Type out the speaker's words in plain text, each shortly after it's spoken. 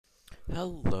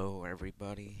Hello,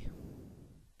 everybody.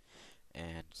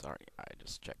 And sorry, I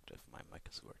just checked if my mic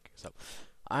is working. So,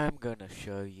 I'm gonna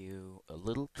show you a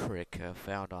little trick I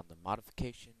found on the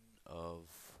modification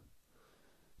of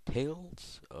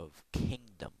Tales of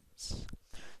Kingdoms.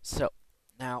 So,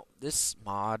 now this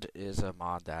mod is a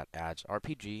mod that adds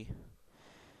RPG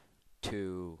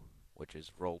to, which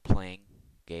is role-playing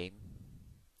game,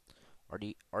 or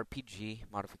the RPG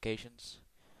modifications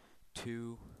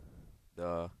to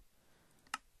the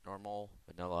normal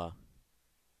vanilla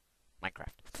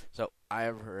Minecraft. So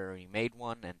I've already made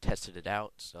one and tested it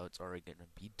out, so it's already going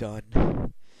to be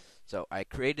done. So I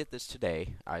created this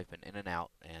today. I've been in and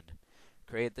out and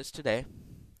created this today.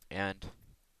 And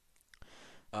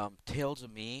Tales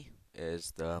of Me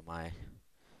is my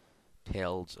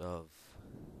Tales of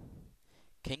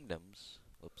Kingdoms.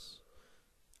 Oops,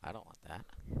 I don't want that.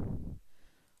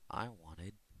 I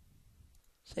wanted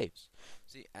saves.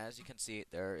 See, as you can see,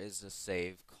 there is a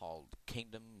save called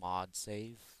Kingdom Mod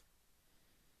Save.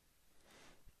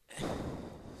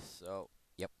 So,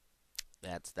 yep,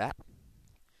 that's that.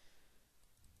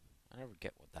 I never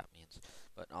get what that means.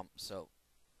 But so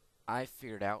I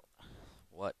figured out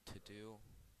what to do.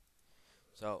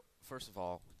 So first of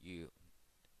all,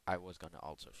 I was going to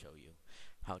also show you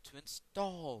how to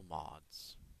install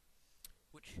mods,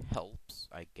 which helps,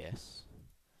 I guess.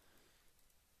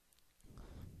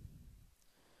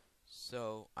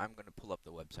 So I'm going to pull up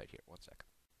the website here. One second.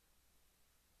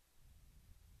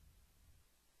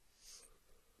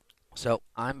 So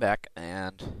I'm back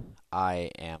and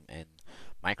I am in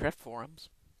Minecraft forums.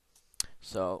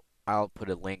 So I'll put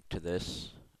a link to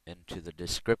this into the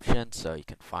description so you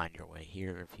can find your way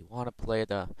here if you want to play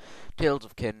the Tales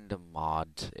of Kingdom mod.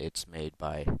 It's made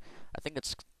by, I think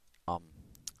it's um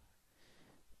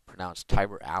pronounced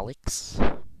Tiber Alex,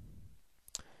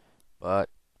 but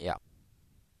yeah.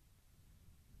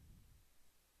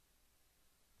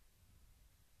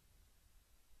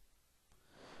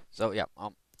 So yeah,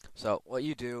 so what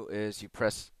you do is you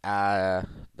press the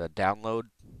download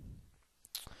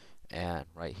and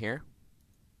right here.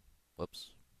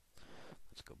 Whoops.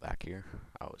 Let's go back here.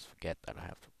 I always forget that I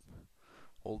have to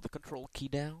hold the control key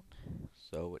down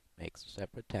so it makes a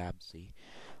separate tab, see?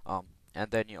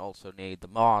 And then you also need the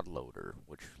mod loader,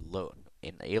 which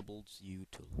enables you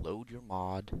to load your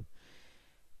mod,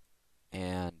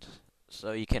 and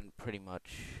so you can pretty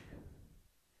much,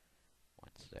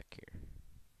 one sec here,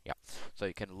 yeah, so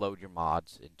you can load your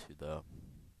mods into the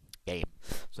game.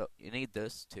 So you need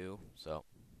this too. So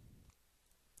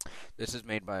this is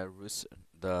made by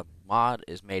the mod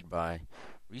is made by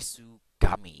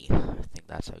Risugami. I think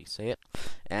that's how you say it.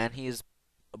 And he has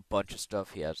a bunch of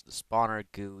stuff. He has the spawner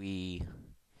GUI.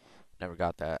 Never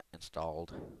got that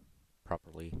installed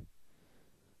properly.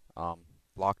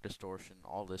 Block distortion,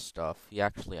 all this stuff. I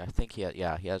think he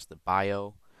has the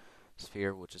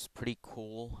biosphere, which is pretty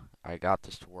cool. I got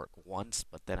this to work once,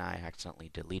 but then I accidentally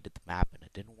deleted the map and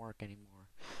it didn't work anymore.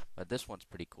 But this one's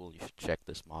pretty cool. You should check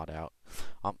this mod out.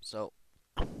 So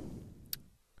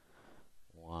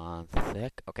one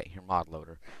sec. Okay, here, mod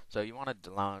loader. So you want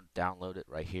to download it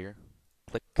right here.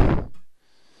 Click.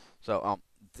 So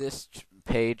this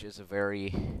page is a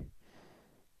very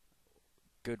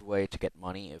good way to get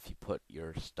money if you put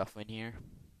your stuff in here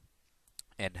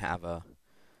and have a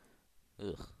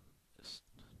just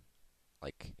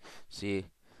like, see.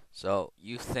 So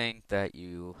you think that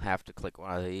you have to click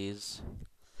one of these,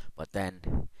 but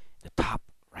then the top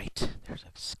right there's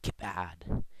a skip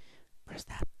ad. Press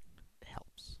that. It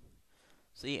helps.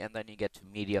 See, and then you get to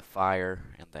Mediafire,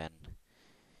 and then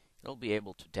you'll be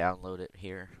able to download it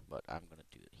here, but I'm going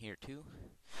to do it here too.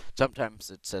 Sometimes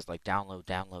it says like download,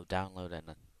 download, download, and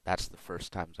then that's the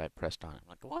first times I pressed on it. I'm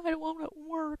like, why won't it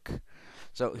work?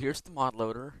 So here's the mod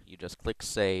loader. You just click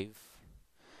save,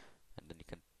 and then you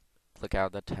can click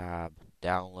out the tab,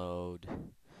 download,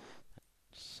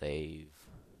 save,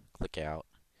 click out.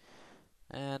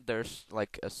 And there's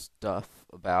like a stuff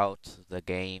about the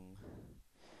game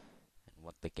and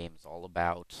what the game's all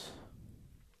about.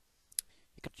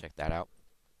 You can check that out.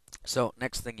 So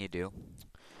next thing you do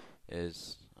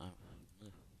is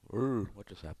what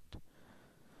just happened?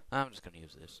 I'm just gonna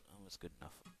use this. Oh, it's good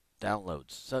enough.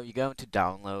 Downloads. So you go into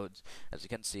downloads. As you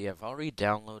can see, I've already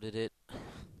downloaded it.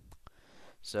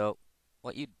 So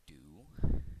what you do,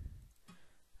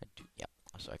 yeah.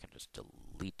 So I can just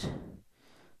delete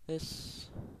this.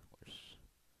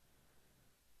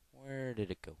 Where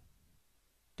did it go?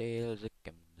 Tales of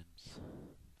Kingdoms.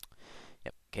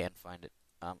 Yep, can't find it.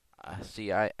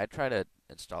 See, I try to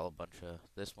install a bunch of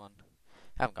this one.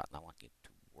 Haven't gotten that one to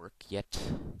work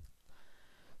yet.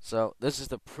 So this is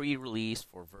the pre-release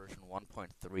for version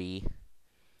 1.3.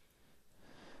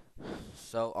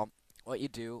 So what you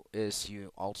do is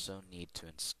you also need to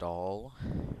install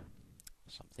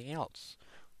something else,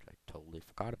 which I totally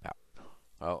forgot about.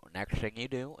 Well, next thing you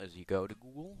do is you go to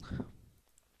Google,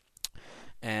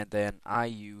 and then I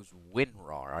use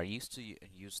WinRAR. I used to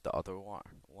use the other one,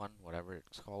 whatever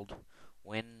it's called,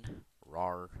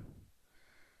 WinRAR.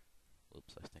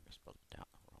 Oops, I think I spelled it down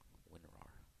wrong.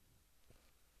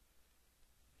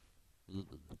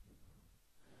 WinRAR.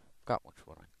 Forgot which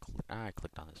one I clicked. I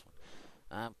clicked on this one.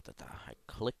 I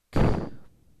click,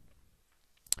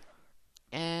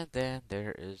 and then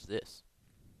there is this.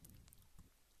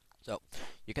 So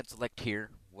you can select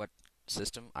here what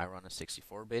system. I run a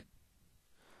 64-bit,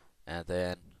 and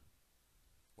then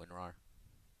WinRAR.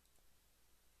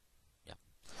 Yeah.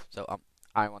 So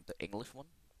I want the English one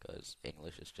because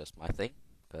English is just my thing.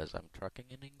 Because I'm trucking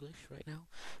in English right now,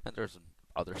 and there's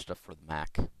other stuff for the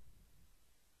Mac.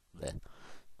 Bleh.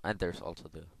 And there's also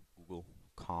the Google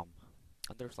Com,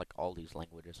 and there's like all these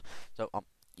languages. So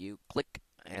you click,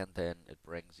 and then it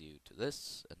brings you to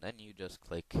this, and then you just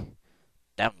click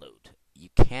download. You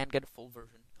can get a full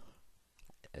version.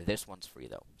 This one's free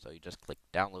though, so you just click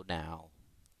download now,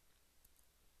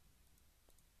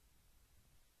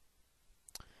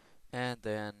 and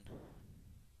then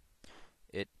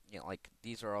like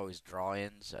these are always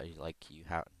draw-ins.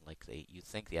 You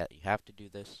think that you have to do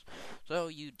this, so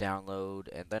you download,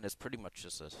 and then it's pretty much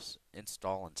just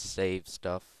install and save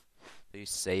stuff. So you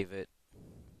save it.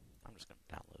 I'm just gonna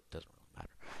download. It doesn't really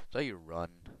matter. So you run,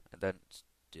 and then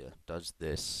it does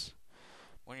this.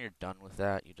 When you're done with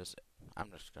that,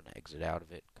 I'm just gonna exit out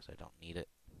of it because I don't need it.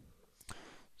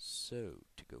 So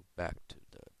to go back to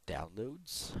the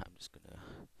downloads, I'm just gonna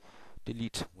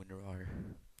delete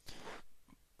WinRAR.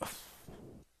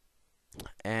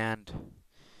 And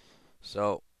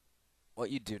so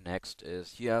what you do next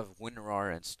is you have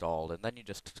WinRAR installed, and then you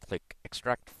just click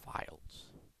extract files.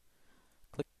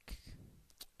 Click,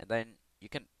 and then you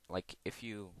can, like, if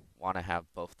you want to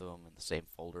have both of them in the same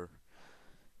folder,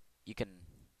 you can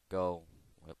go.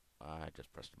 I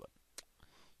just pressed a button.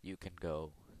 You can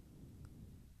go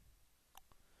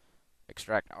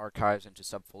extract archives into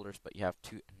subfolders, but you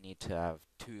need to have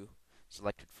two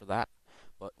selected for that.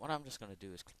 But what I'm just going to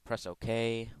do is press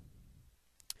OK.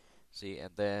 See,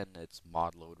 and then its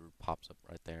mod loader pops up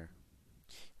right there.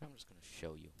 I'm just going to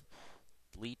show you.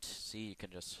 Delete. See, you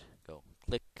can just go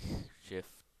click,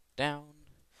 shift down,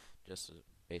 just a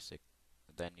basic.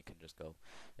 Then you can just go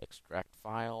extract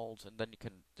files, and then you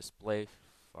can display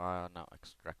file. No,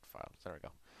 extract files. There we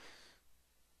go.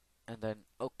 And then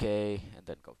OK, and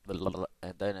then go, blah, blah, blah,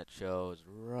 and then it shows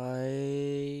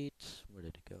right. Where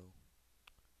did it go?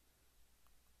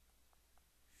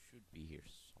 Should be here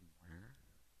somewhere.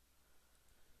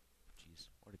 Jeez,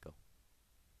 where'd it go?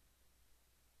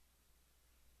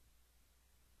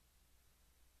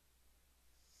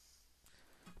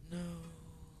 No,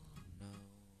 no,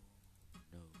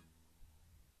 no,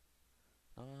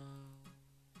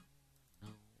 no,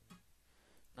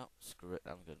 no. Screw it.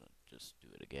 I'm gonna just do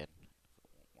it again. If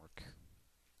it won't work,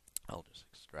 I'll just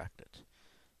extract it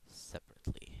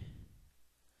separately.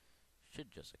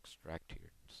 Should just extract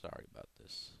here. Sorry about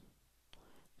this.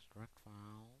 Extract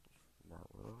files.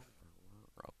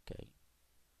 Okay.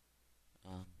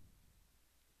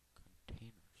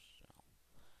 Containers.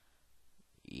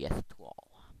 Yes to all.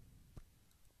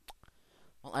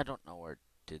 Well, I don't know where it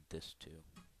did this to.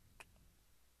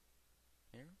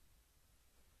 Here?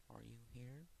 Are you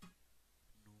here?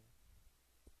 No.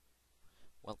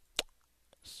 Well,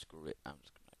 screw it. I'm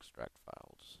just gonna extract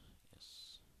files.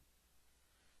 Yes.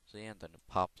 See, and then it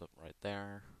pops up right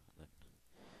there. And then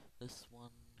this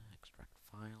one, extract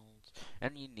files.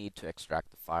 And you need to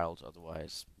extract the files,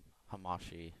 otherwise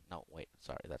Hamashi. No, wait,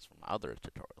 sorry, that's from my other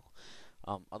tutorial.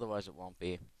 Otherwise it won't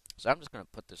be. So I'm just gonna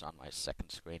put this on my second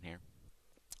screen here.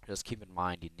 Just keep in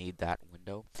mind you need that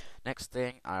window. Next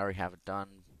thing, I already have it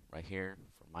done right here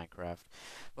for Minecraft,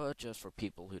 but just for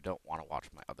people who don't want to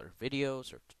watch my other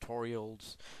videos or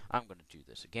tutorials, I'm going to do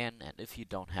this again. And if you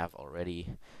don't have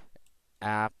already,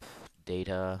 app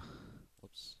data,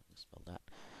 whoops, misspelled that,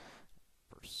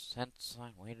 percent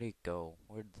sign, where did it go?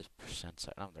 Where did this percent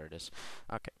sign? Oh, there it is.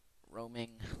 Okay,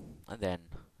 roaming, and then,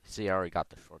 see, I already got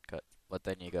the shortcut, but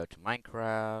then you go to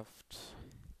Minecraft,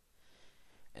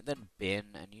 and then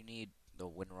bin, and you need the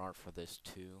WinRAR for this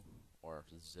too, or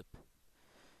zip,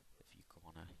 if you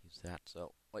want to use that.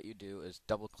 So what you do is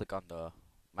double click on the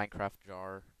Minecraft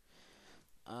jar,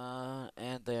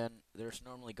 and then there's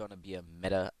normally going to be a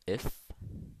meta if.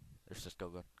 There's just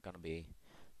going to be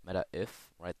meta if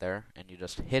right there, and you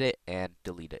just hit it and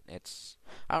delete it.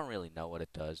 I don't really know what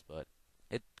it does, but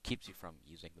it keeps you from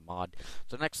using the mod.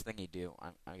 So next thing you do,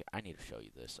 I need to show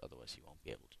you this, otherwise you won't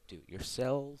be able to do it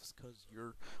yourselves, because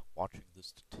you're watching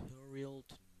this tutorial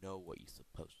to know what you're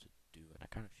supposed to do, and I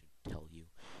kind of should tell you.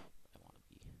 I want to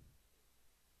be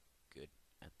good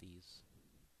at these.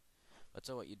 But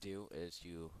so what you do is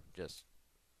you just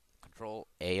control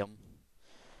A 'em,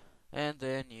 and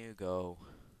then you go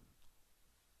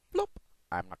bloop.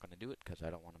 I'm not going to do it because I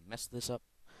don't want to mess this up.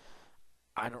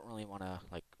 I don't really want to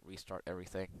like restart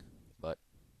everything, but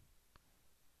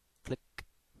click,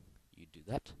 you do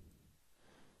that.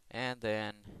 And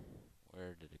then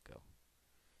where did it go?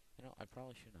 You know, I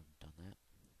probably shouldn't have done that.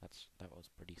 That was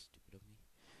pretty stupid of me.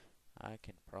 I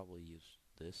can probably use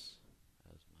this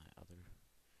as my other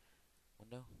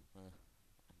window.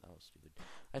 That was stupid.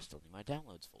 I still need my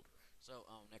downloads folder. So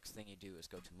next thing you do is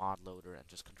go to mod loader and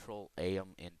just control A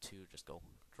 'em into, just go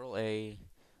control A,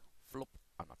 flip.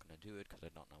 I'm not going to do it because I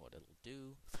don't know what it'll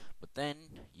do. But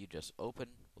then you just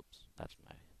open, whoops, that's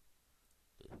my,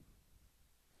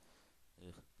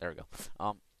 there we go.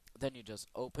 Then you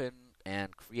just open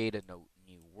and create a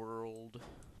new world.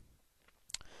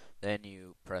 Then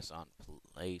you press on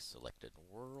play selected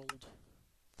world.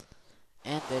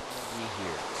 And then you'll be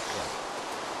here. Yeah.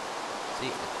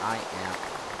 See, I am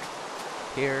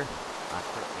here.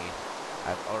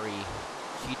 I've already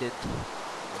cheated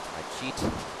with my cheat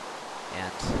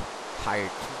and hired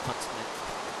 2 huntsmen.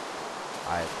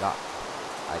 I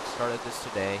started this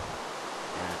today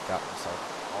and got myself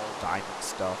all diamond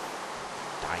stuff.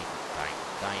 Diamond.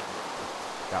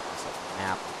 Got myself a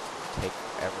map, which will take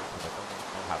forever because I don't even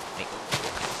know how to make it.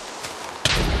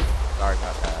 Sorry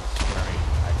about that.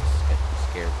 I just get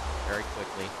scared very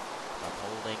quickly. I'm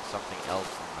holding something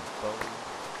else on my bow,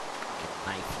 a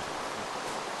knife, and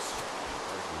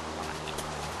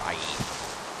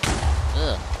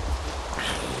ugh.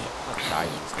 I'm gonna die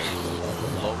these days.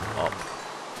 Blow up.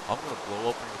 I'm gonna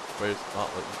blow up in your face, not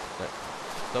let you connect.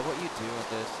 So what you do in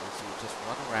this is you just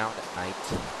run around at night.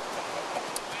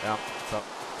 So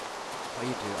what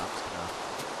you do, I'm just gonna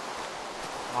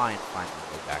try and find my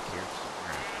way back here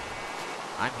somewhere.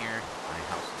 I'm here. My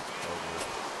house is over.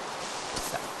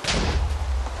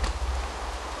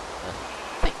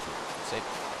 Thank you. Save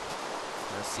me.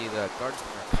 See, the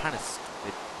guardsmen are kind of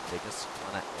stupid. They just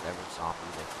run at whatever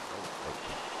zombie they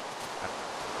can. I don't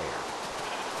know where.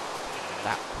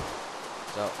 That one.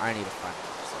 So I need to find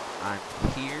one. So I'm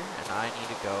here, and I need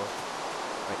to go.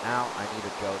 Right now, I need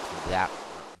to go to that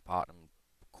bottom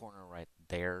corner right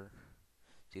there.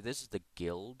 See, this is the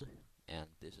guild, and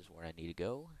this is where I need to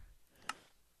go.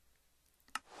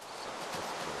 So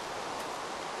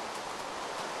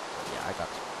yeah, I got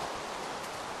some.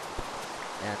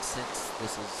 And since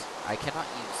this is, I cannot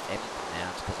use any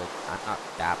commands because I'm not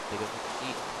that big of a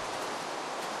cheat.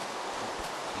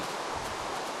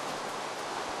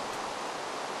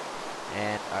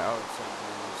 And I also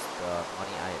use the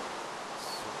money that I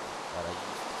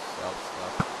used to sell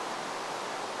stuff.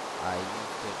 I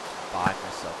used it to buy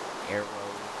myself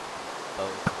arrows,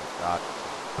 bows, and God.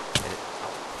 Oh shit!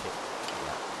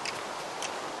 Yeah.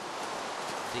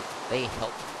 See, they help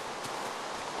me.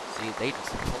 See, they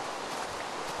just help me.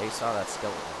 They saw that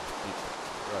skeleton and beat it.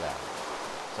 Throw that.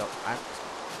 So I'm just going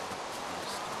to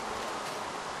use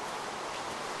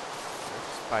there's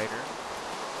a spider.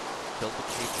 Kill the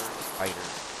creeper spider.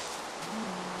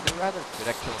 They're rather good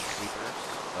at killing creepers,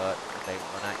 but when they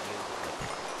run at you, like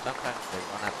sometimes they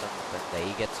run at them and then they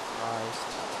get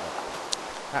surprised. But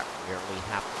that rarely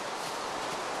happens.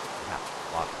 It happens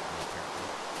a lot to me apparently.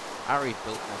 I already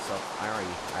built myself I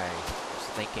was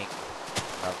thinking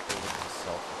about building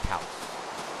myself a house.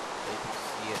 You can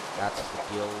see it, that's the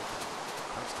guild.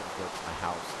 I'm just gonna go to my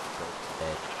house and go to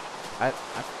bed. I've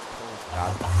totally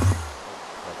forgot.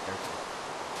 Oh, like there's an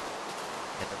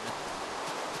Enderman.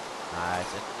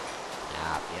 Nice Enderman.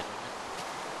 Happy Enderman.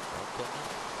 Don't kill me.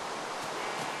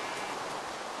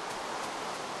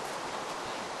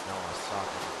 No, I saw an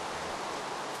Enderman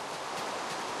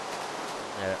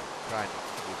there. I'm trying to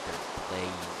keep their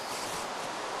blaze.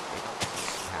 They don't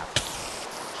seem to happen.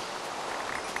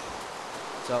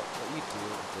 So what you do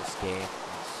with this game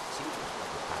is see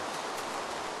the house.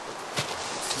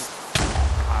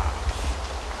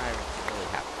 I'm really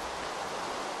happy.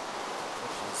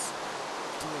 Which is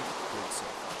doing good so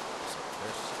far. So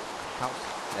there's a house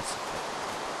that's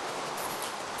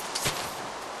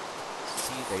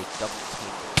see they double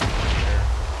team there.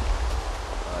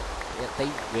 But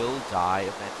they will die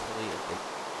eventually if they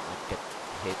get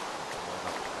hit blown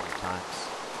up 20 times.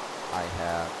 I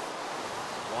have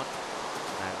one.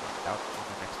 I went out on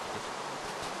an expedition.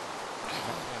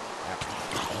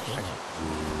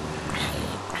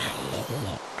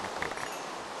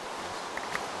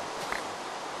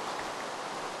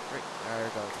 Great, there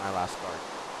goes my last card.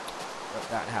 But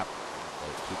that happens when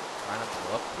they keep trying to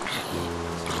blow up.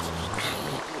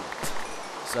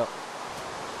 So,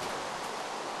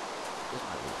 this is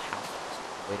my little house.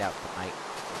 Wait out the night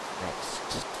for the next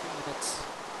 2 minutes.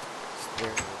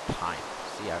 Spare your time.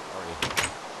 See, I've already.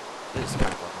 This is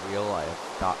kind of unreal. I have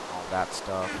gotten all that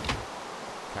stuff.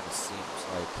 Kind of seems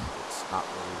like it's not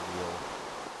really real.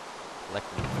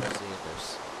 Electricity,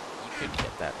 you could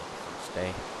get that in the first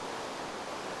day.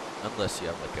 Unless you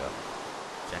have like a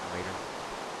generator.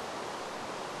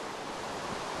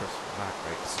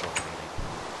 Right, it's still raining.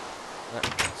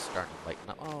 It's starting to lighten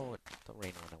up. Oh, the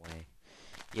rain went away.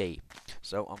 Yay.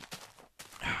 So,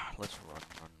 let's run.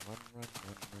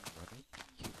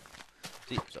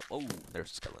 See, so, oh,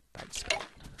 there's a skeleton. That's skeleton.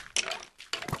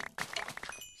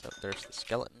 So, there's the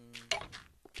skeleton.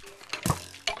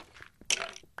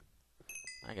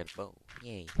 I got a bow.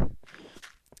 Yay.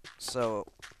 So,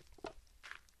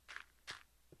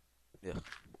 yeah.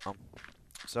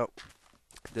 So,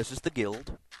 this is the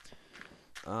guild.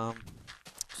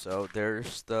 So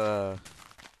there's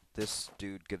this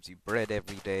dude gives you bread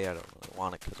every day. I don't really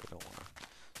want it because I don't want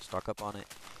to stock up on it.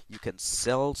 You can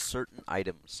sell certain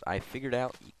items. I figured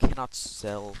out you cannot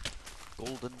sell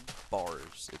golden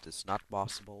bars. It is not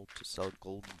possible to sell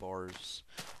golden bars.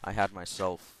 I had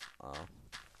myself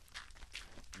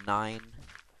 9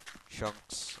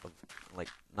 chunks of, like,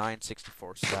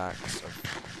 964 stacks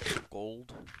of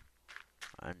gold,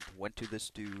 and went to this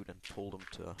dude and told him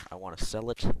I want to sell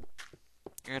it,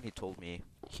 and he told me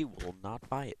he will not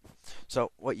buy it.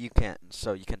 So you can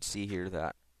see here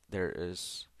that there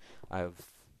is, I have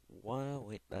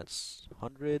that's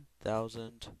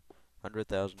 100,000,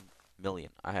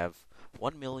 million. I have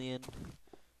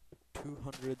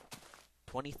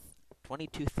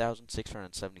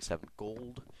 1,222,677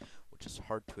 gold, which is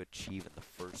hard to achieve in the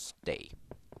first day.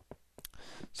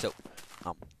 So,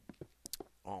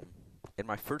 in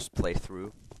my first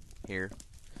playthrough here,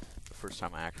 the first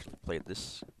time I actually played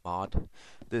this mod,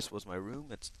 this was my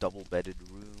room. It's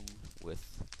double-bedded room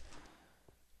with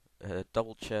a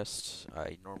double chest.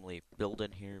 I normally build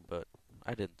in here, but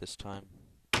I didn't this time.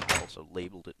 I also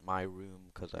labeled it my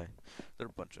room because there are a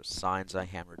bunch of signs I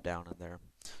hammered down in there.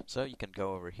 So you can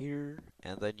go over here,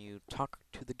 and then you talk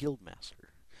to the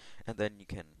guildmaster, and then you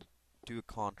can do a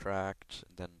contract,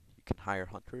 and then you can hire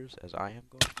hunters, as I am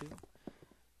going to.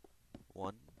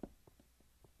 One.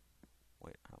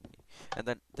 Wait, how many? And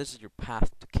then this is your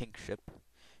path to kingship.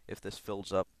 If this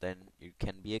fills up, then you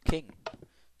can be a king.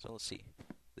 So let's see.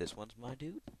 This one's my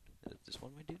dude. Is this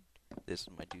one my dude? This is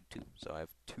my dude too. So I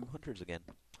have 2 hunters again.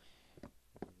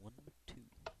 1, 2.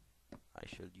 I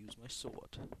shall use my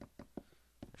sword.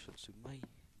 I shall use my.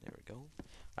 There we go.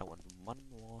 I want 1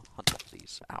 more hunter,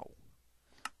 please. Ow.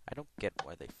 I don't get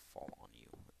why they fall on you.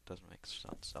 It doesn't make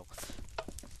sense. So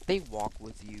they walk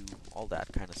with you, all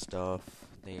that kind of stuff.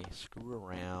 They screw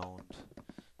around.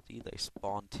 See, they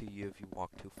spawn to you if you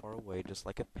walk too far away, just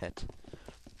like a pet.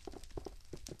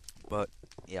 But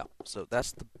yeah, so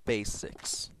that's the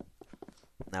basics.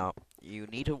 Now, you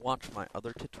need to watch my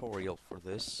other tutorial for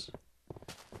this.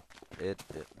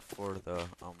 For the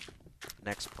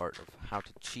next part of how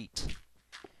to cheat.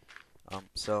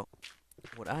 So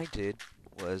what I did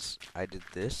was I did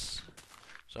this.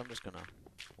 So I'm just gonna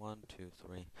 1, 2,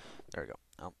 3. There we go.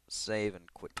 Save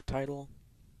and quit the title.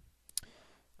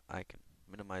 I can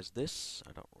minimize this.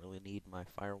 I don't really need my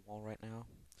firewall right now.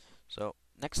 So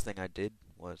next thing I did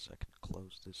was I can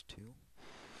close this too.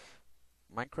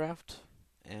 Minecraft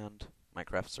and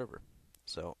Minecraft server.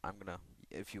 So I'm gonna,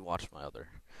 if you watch my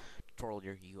other tutorial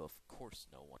here, you of course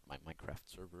know what my Minecraft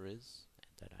server is,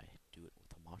 and that I do it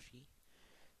with Hamashi.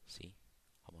 See,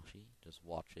 Hamashi, just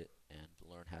watch it and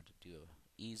learn how to do a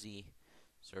easy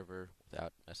server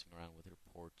without messing around with your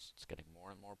ports. It's getting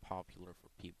more and more popular for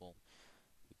people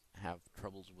who have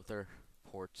troubles with their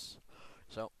ports.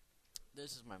 So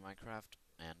this is my Minecraft,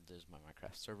 and this is my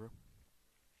Minecraft server.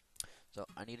 So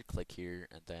I need to click here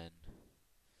and then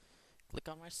click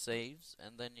on my saves,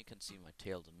 and then you can see my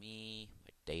Tales of Me,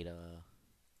 my data.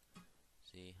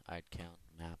 See, I'd count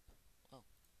map. Oh,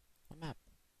 my map.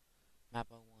 Map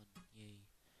 01, yay.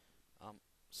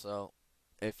 So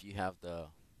if you have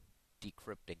the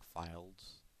decrypting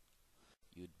files,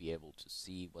 you'd be able to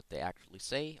see what they actually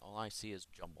say. All I see is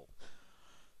jumble.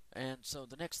 And so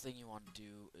the next thing you want to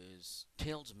do is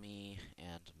Tales of Me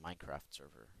and Minecraft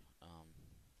server.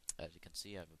 As you can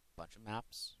see, I have a bunch of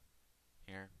maps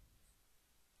here.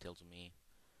 Tales of Me.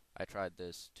 I tried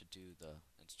this to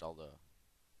install the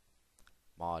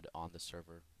mod on the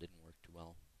server. Didn't work too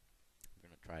well. I'm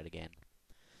gonna try it again.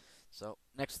 So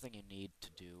next thing you need to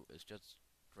do is just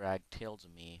drag Tales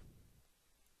of Me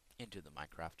into the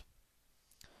Minecraft,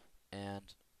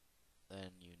 and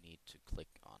then you need to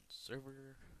click on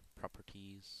server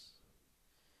properties,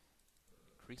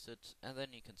 increase it, and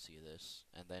then you can see this.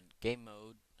 And then game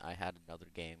mode, I had another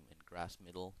game in Grass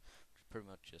Middle, which is pretty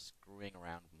much just screwing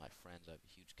around with my friends. I have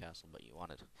a huge castle, but you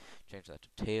want to change that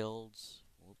to Tales,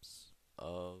 whoops,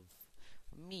 of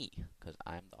me, because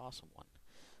I'm the awesome one.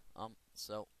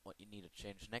 So what you need to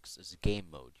change next is game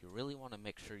mode. You really want to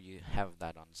make sure you have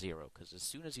that on 0, because as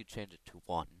soon as you change it to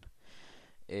 1,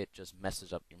 it just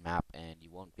messes up your map, and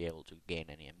you won't be able to gain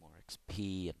any more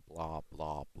XP and blah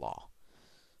blah blah.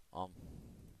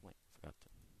 Wait, forgot to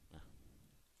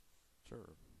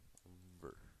server.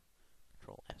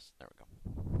 Control S. There we go.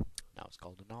 Now it's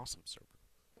called an awesome server.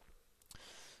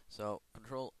 So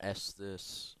Control S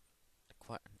this.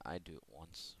 I do it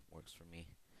once. Works for me.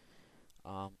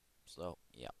 So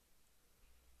yeah.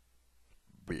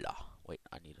 Blah. Wait,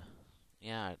 I need a.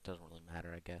 Yeah, it doesn't really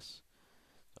matter, I guess.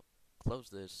 So close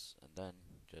this, and then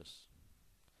just.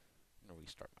 I'm gonna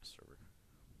restart my server.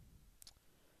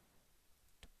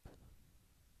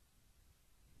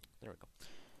 There we go.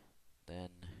 Then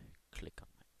click on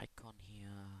my icon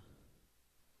here.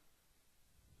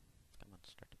 Come on,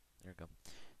 start it. There we go.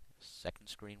 Second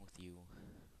screen with you.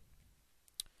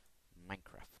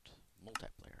 Minecraft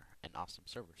multiplayer, an awesome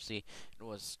server. See, it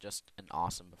was just an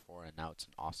awesome before, and now it's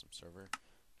an awesome server.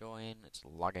 Join, it's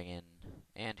logging in,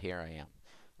 and here I am.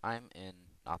 I'm in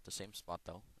not the same spot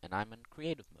though, and I'm in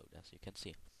creative mode, as you can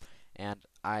see. And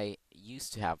I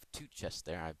used to have 2 chests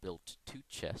there. I built 2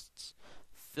 chests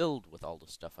filled with all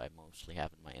the stuff I mostly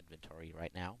have in my inventory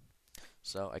right now.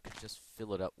 So I could just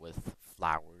fill it up with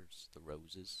flowers, the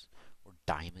roses, or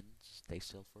diamonds. They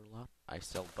sell for a lot. I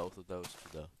sell both of those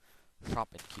to the shop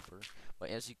innkeeper. But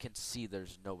as you can see,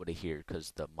 there's nobody here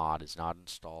because the mod is not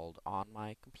installed on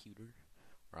my computer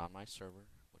or on my server,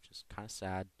 which is kind of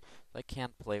sad. I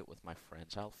can't play it with my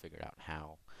friends. I'll figure out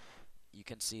how. You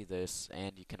can see this,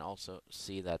 and you can also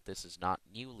see that this is not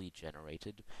newly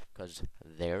generated, because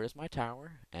there is my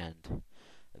tower, and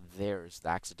there's the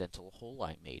accidental hole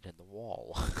I made in the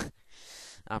wall.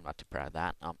 I'm not too proud of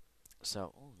that.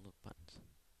 So, oh, look, buttons.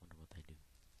 Wonder what they do.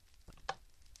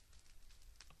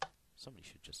 Somebody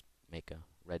should just make a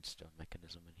redstone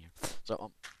mechanism in here.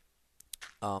 So,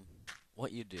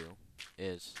 what you do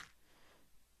is,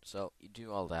 so you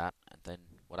do all that, and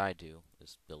then what I do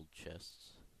is build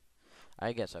chests.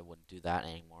 I guess I wouldn't do that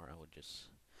anymore.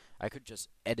 I could just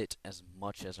edit as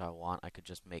much as I want. I could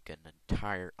just make an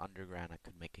entire underground. I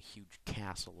could make a huge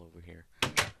castle over here,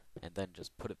 and then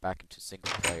just put it back into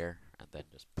single player, and then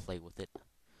just play with it.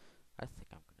 I think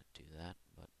I'm gonna do that,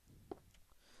 but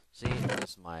see,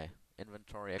 this is my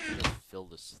inventory. I can just fill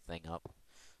this thing up.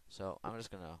 So I'm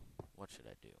just gonna. What should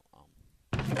I do?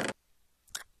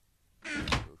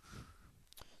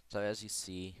 So as you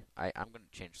see, I'm going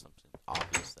to change something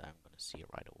obvious that I'm going to see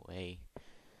right away.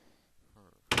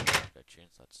 Should I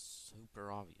change that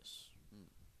super obvious?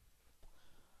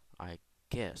 I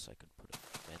guess I could put a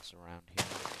fence around here.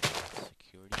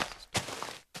 Security system.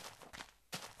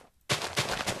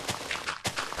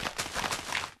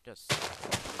 Just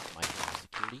use my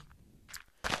security.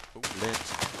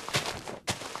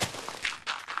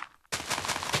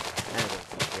 And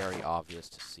it'll be very obvious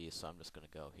to see, so I'm just going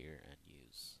to go here and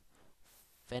use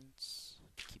fence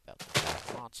to keep out the bad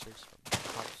monsters from the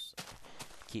house,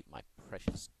 keep my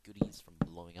precious goodies from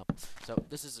blowing up. So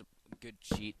this is a good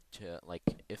cheat to, like,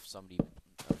 if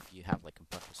you have like a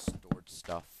bunch of stored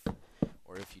stuff,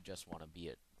 or if you just want to be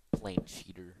a plain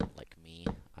cheater like me.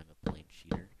 I'm a plain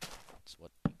cheater. It's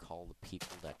what you call the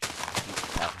people that cheat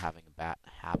without having a bad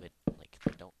habit. Like,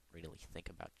 they don't really think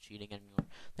about cheating anymore.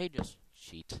 They just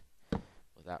cheat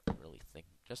without really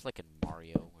thinking. Just like in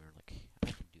Mario, where like, I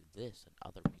can do this and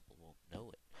other people won't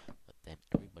know it, but then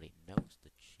everybody knows the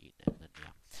cheat, and then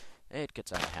yeah, it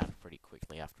gets out of hand pretty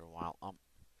quickly after a while.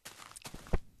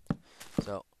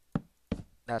 So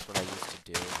that's what I used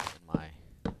to do in my.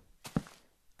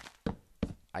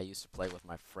 I used to play with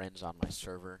my friends on my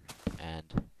server,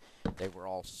 and they were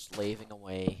all slaving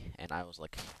away, and I was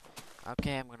like,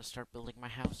 okay, I'm gonna start building my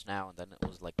house now, and then it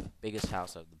was like the biggest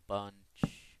house of the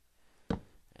bunch,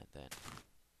 and then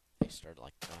they started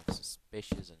like going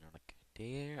suspicious, and they're like,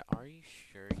 "Dear, are you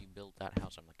sure you built that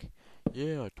house?" I'm like,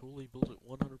 "Yeah, I totally built it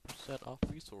 100% off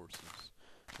resources."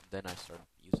 And then I started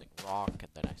using rock,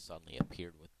 and then I suddenly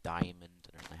appeared with diamond,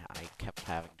 and I kept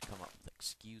having to come up with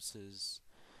excuses.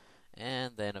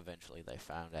 And then eventually they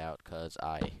found out, because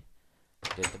I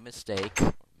did the mistake,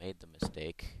 or made the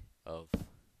mistake, of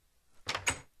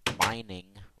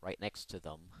mining right next to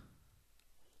them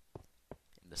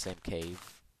in the same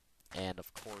cave. And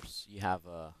of course, you have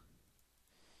a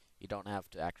don't have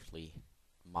to actually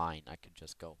mine. I could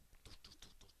just go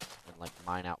and like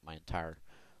mine out my entire,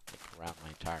 like around my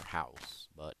entire house,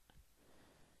 but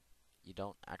you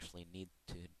don't actually need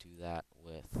to do that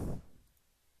with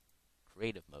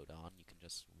creative mode on. You can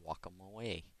just walk them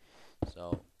away.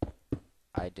 So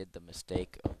I did the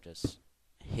mistake of just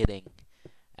hitting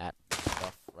at the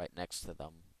stuff right next to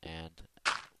them, and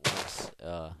once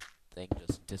thing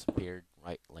just disappeared,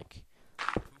 right, like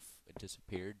poof, it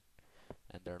disappeared,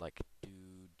 and they're like,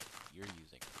 dude, you're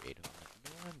using creative. I'm like,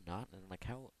 no, I'm not. And I'm like,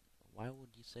 how? Why would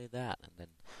you say that? And then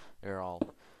they're all,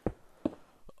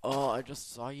 oh, I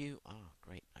just saw you. Oh,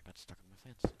 great, I got stuck in my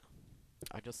fence.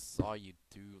 I just saw you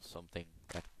do something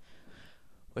that.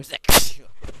 Where's that?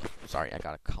 Sorry, I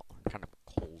got a kind of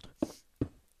a cold.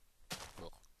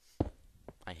 Ugh.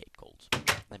 I hate colds.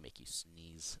 They make you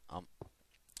sneeze.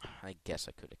 I guess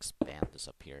I could expand this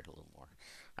up here a little more.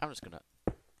 I'm just gonna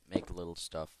make little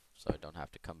stuff so I don't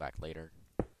have to come back later,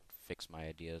 fix my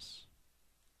ideas.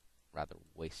 Rather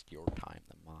waste your time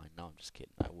than mine. No, I'm just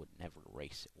kidding. I would never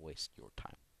waste your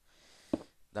time.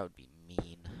 That would be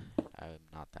mean. I'm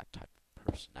not that type of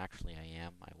person. Actually, I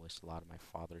am. I waste a lot of my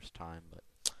father's time, but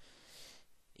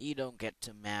you don't get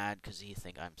too mad because you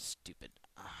think I'm stupid.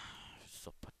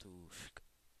 So patouche.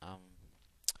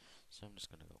 So I'm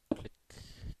just gonna go click,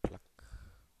 cluck,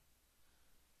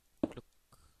 cluck.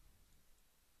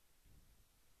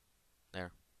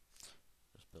 There.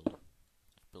 Just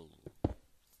build a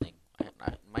thing.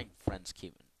 My friends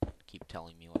keep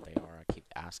telling me what they are. I keep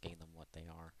asking them what they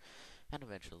are, and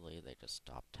eventually they just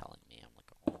stop telling me. I'm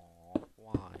like, oh,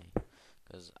 why?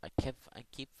 Because I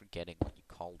keep forgetting what you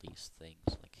call these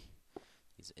things, like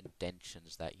these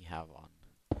indentions that you have on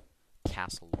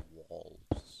castle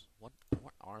walls. What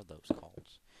are those called?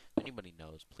 If anybody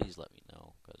knows, please let me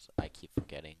know, because I keep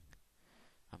forgetting.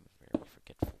 I'm a very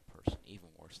forgetful person, even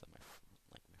worse than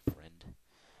my friend.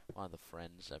 One of the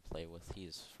friends I play with,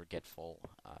 he's forgetful.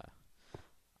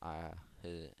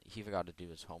 He forgot to do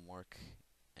his homework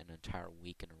an entire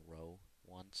week in a row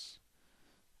once.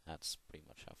 That's pretty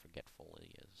much how forgetful he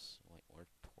is. Wait, where are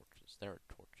torches? There are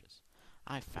torches.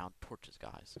 I found torches,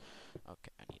 guys.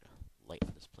 Okay, I need to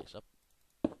lighten this place up.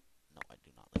 No, I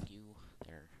do not like you.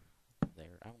 There.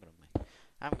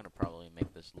 I'm gonna probably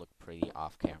make this look pretty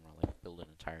off camera, like build an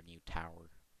entire new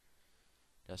tower,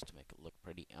 just to make it look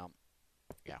pretty.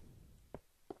 Yeah.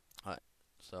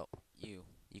 So you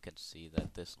can see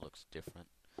that this looks different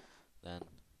than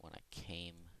when I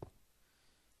came.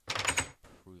 To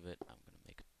prove it, I'm gonna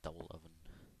make a double oven.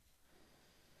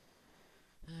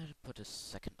 And put a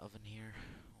second oven here.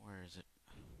 Where is it?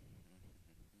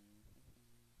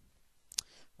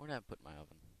 Where did I put my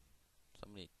oven?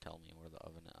 Somebody tell me where the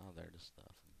oven is. Oh, there's the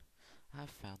oven. I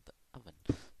found the oven.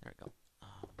 There we go.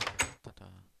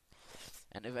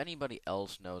 And if anybody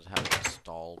else knows how to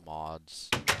install mods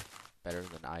better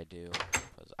than I do,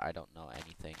 because I don't know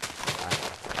anything,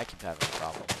 I keep having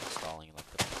trouble installing like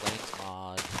the planes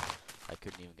mod. I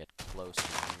couldn't even get close to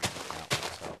using that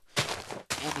one. So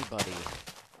if anybody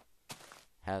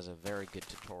has a very good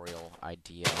tutorial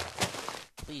idea,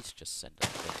 please just send a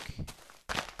link,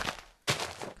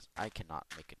 because I cannot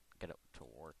get it to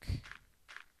work.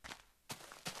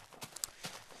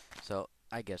 So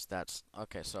I guess that's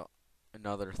okay. So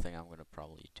another thing I'm gonna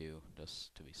probably do,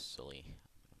 just to be silly,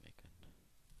 I'm gonna make a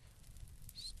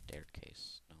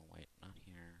staircase. No, wait, not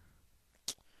here.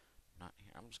 Not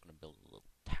here. I'm just gonna build a little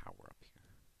tower up here.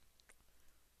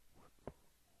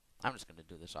 I'm just gonna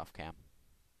do this off cam.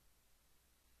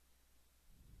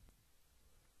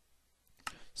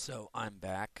 So I'm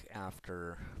back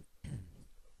after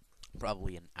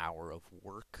probably an hour of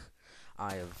work.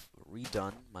 I have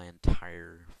redone my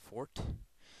entire fort.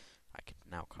 I can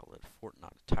now call it a fort,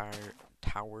 not a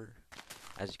tower.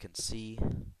 As you can see,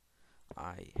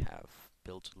 I have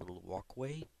built a little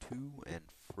walkway to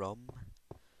and from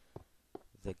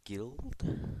the guild.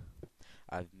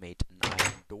 I've made an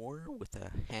iron door with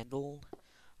a handle.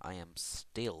 I am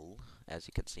still, as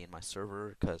you can see in my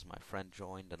server, because my friend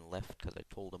joined and left because I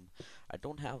told him I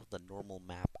don't have the normal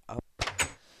map up.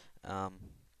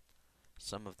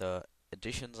 Some of the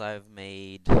additions I've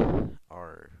made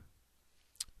are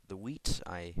the wheat.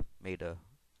 I made a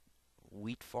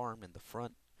wheat farm in the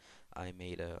front. I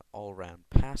made a all-round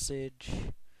passage.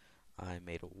 I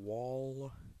made a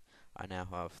wall. I now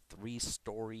have 3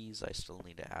 stories. I still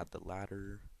need to add the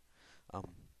ladder.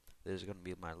 There's going to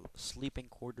be my sleeping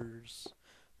quarters.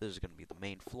 This is going to be the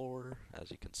main floor. As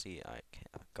you can see, I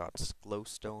got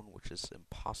glowstone, which is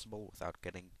impossible without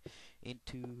getting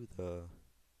into the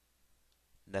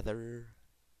nether.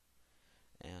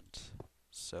 And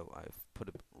so I've put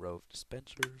a row of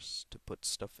dispensers to put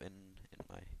stuff in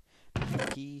my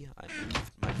PvP. I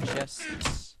moved my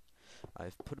chests.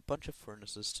 I've put a bunch of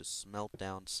furnaces to smelt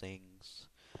down things.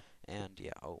 And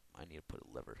yeah, oh, I need to put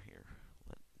a lever here.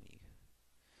 Let me.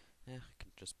 I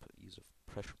can just use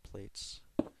pressure plates.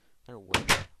 They're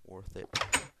worth it.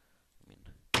 I mean,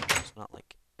 it's not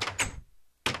like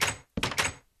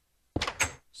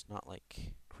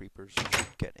creepers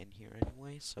should get in here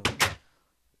anyway, so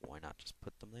why not just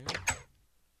put them there?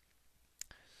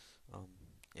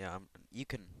 Yeah, you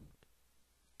can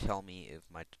tell me if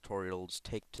my tutorials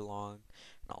take too long,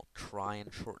 and I'll try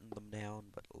and shorten them down,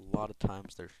 but a lot of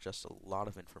times there's just a lot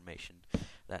of information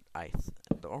that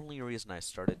the only reason I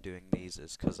started doing these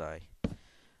is because I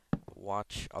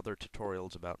watch other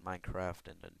tutorials about Minecraft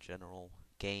and in general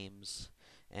games,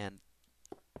 and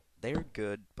they're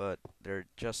good, but they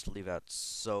just leave out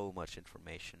so much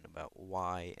information about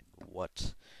why and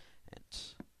what and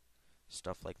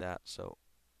stuff like that, so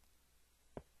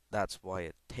that's why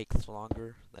it takes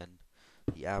longer than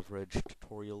the average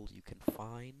tutorial you can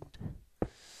find.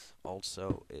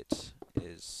 Also, it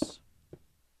is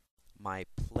my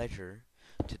pleasure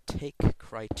to take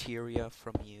criteria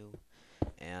from you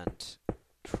and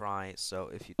try, so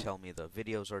if you tell me the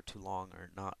videos are too long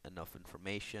or not enough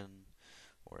information,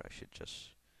 or I should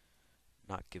just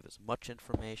not give as much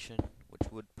information,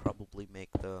 which would probably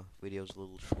make the videos a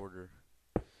little shorter.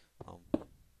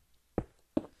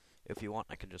 If you want,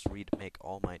 I can just make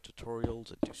all my tutorials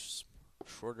and do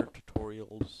shorter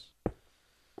tutorials.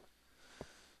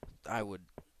 I would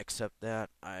accept that.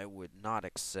 I would not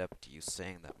accept you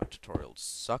saying that my tutorials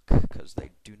suck, because they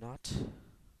do not.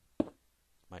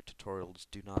 My tutorials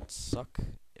do not suck.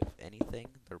 If anything,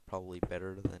 they're probably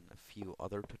better than a few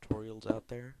other tutorials out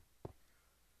there.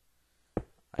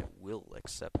 I will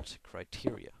accept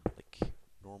criteria, like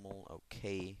normal,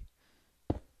 okay,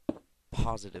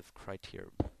 positive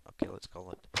criteria. Okay, let's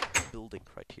call it building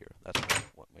criteria. That's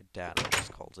what my dad always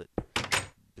calls it.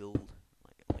 Build,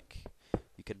 like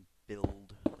you can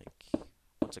build, like,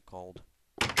 what's it called?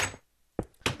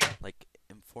 Like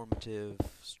informative,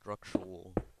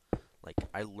 structural. Like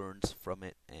I learned from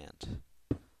it and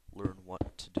learn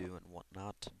what to do and what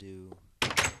not to do.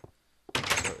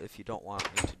 So if you don't want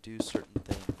me to do certain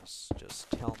things,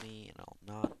 just tell me and I'll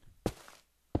not.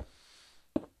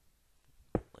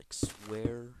 Like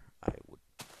swear, I would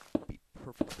be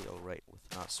perfectly alright with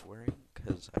not swearing,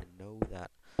 because I know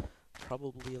that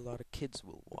probably a lot of kids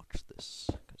will watch this,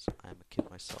 because I'm a kid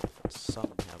myself, and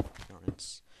some have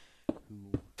parents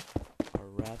who are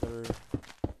rather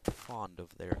fond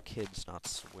of their kids not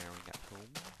swearing at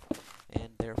home, and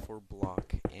therefore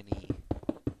block any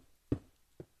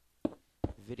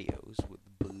videos with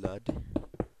blood,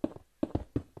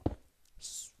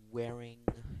 swearing,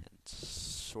 and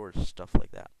sort of stuff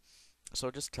like that. So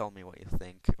just tell me what you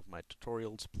think of my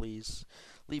tutorials, please.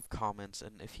 Leave comments,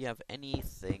 and if you have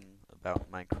anything about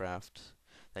Minecraft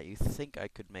that you think I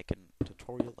could make a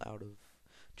tutorial out of,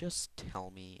 just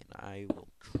tell me, and I will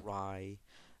try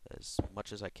as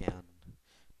much as I can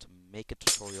to make a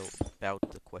tutorial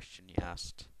about the question you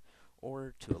asked,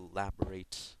 or to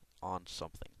elaborate on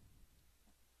something.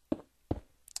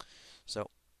 So,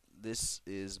 this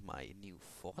is my new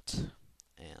fort,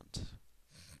 and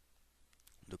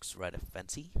looks rather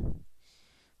fancy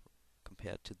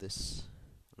compared to this.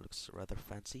 Looks rather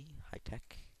fancy, high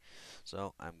tech.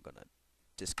 So I'm gonna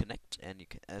disconnect, and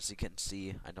as you can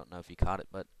see, I don't know if you caught it,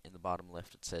 but in the bottom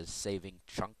left it says saving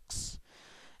chunks.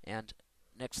 And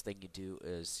next thing you do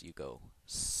is you go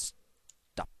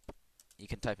stop. You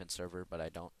can type in server, but I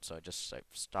don't, so I just type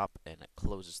stop and it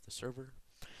closes the server.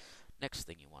 Next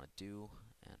thing you want to do,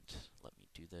 and let me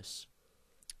do this,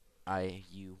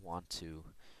 you want to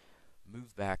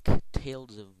move back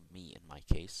Tales of Me in my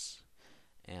case,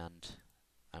 and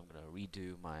I'm gonna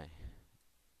redo my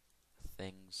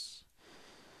things.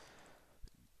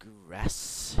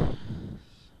 Grass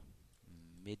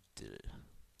middle.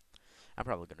 I'm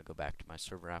probably gonna go back to my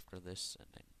server after this and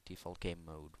then default game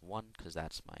mode 1, because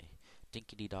that's my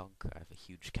dinkity donk. I have a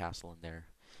huge castle in there,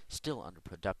 still under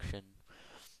production.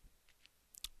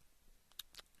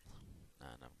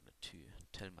 And I'm going to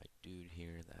tell my dude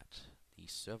here that the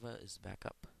server is back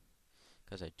up,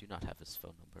 because I do not have his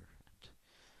phone number.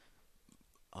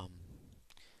 And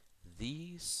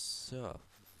the server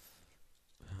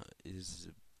is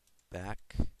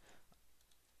back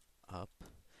up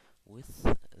with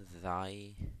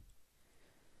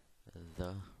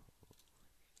the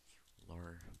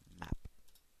lar map.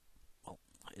 Oh,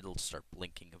 it'll start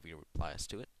blinking if he replies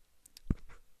to it.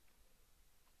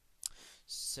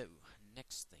 So,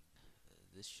 next thing,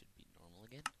 this should be normal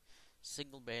again.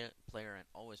 Single player, and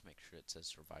always make sure it says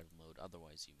survival mode,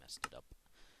 otherwise you messed it up.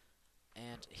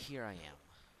 And here I am.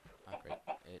 Oh, great.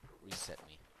 It reset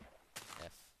me.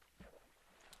 F.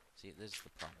 See, this is the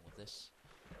problem with this.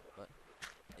 But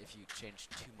if you change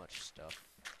too much stuff,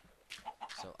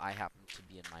 so I happened to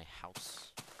be in my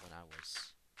house when I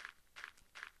was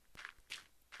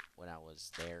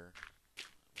there,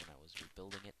 when I was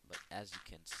rebuilding it. But as you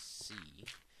can see,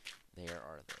 there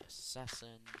are the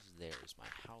assassins. There's my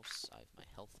house. I have my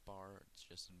health bar. It's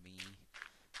just me.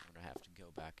 I'm gonna have to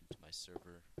go back into my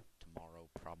server tomorrow,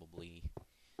 probably.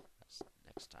 That's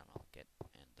next time I'll get,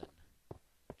 and then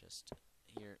just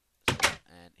here.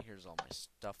 And here's all my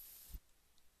stuff.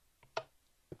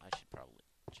 I should probably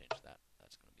change that.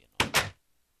 That's gonna be annoying.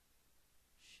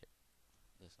 Shit,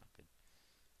 that's not good.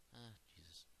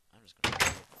 Jesus. I'm just gonna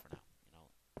leave it for now. You know,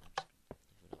 I'm just gonna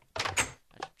leave it up.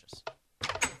 I should just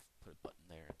put a button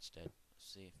there instead. Let's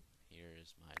see. Here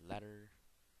is my ladder.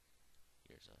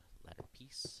 Here's a ladder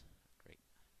piece. Great.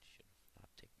 Should have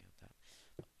not taken out that.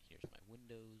 But here's my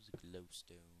windows,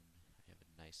 glowstone. I have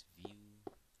a nice view.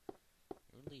 I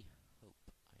really hope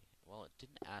well, it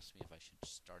didn't ask me if I should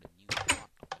start a new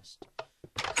conquest,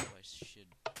 so I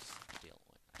should still.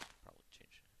 I should probably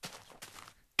change it.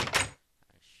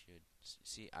 I should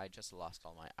see. I just lost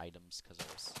all my items because I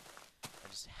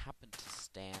just happened to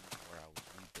stand where I was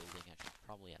rebuilding. I should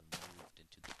probably have moved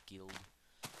into the guild.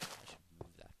 I should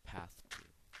move that path too.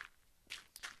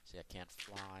 See, I can't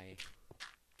fly.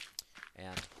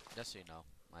 And just so you know,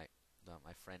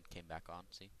 my friend came back on.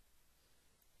 See.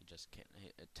 He just can't.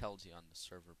 It tells you on the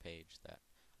server page that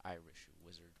Irish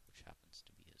Wizard, which happens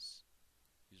to be his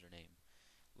username,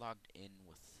 logged in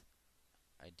with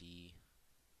ID.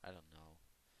 I don't know,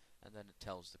 and then it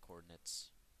tells the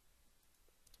coordinates.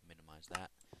 Minimize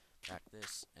that. Back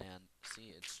this, and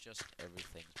see, it's just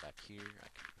everything's back here. I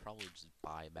can probably just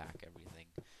buy back everything.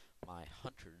 My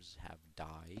hunters have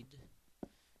died,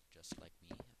 just like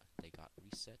me. They got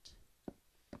reset.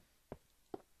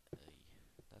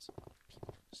 That's a lot of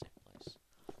people in the same place.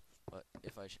 But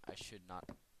if I should not,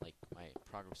 like, my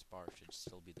progress bar should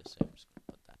still be the same. I'm just going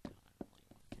to put that down. I don't really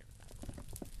want to care about that.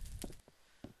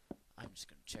 I'm just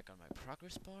going to check on my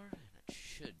progress bar, and it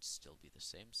should still be the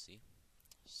same. See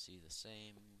the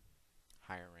same.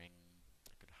 Hiring.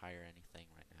 I could hire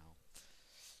anything right now.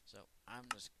 So I'm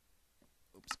just,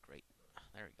 oops, great.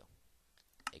 There we go.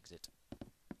 Exit.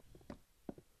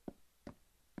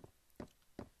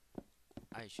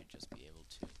 I should just be able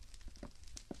to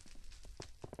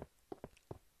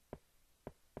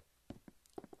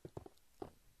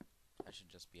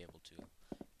be able to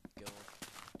go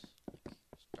and, like,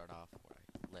 start off where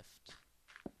I left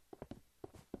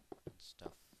and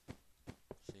stuff.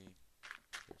 See,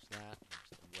 there's that. There's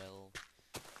the well.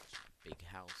 There's my big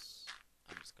house.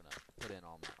 I'm just gonna put in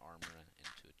all my armor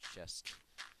into a chest.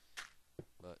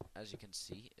 But as you can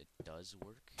see, it does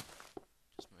work.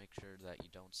 Just make sure that you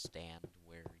don't stand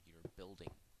where you're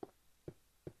building.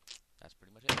 That's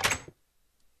pretty much it.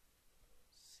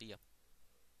 See ya.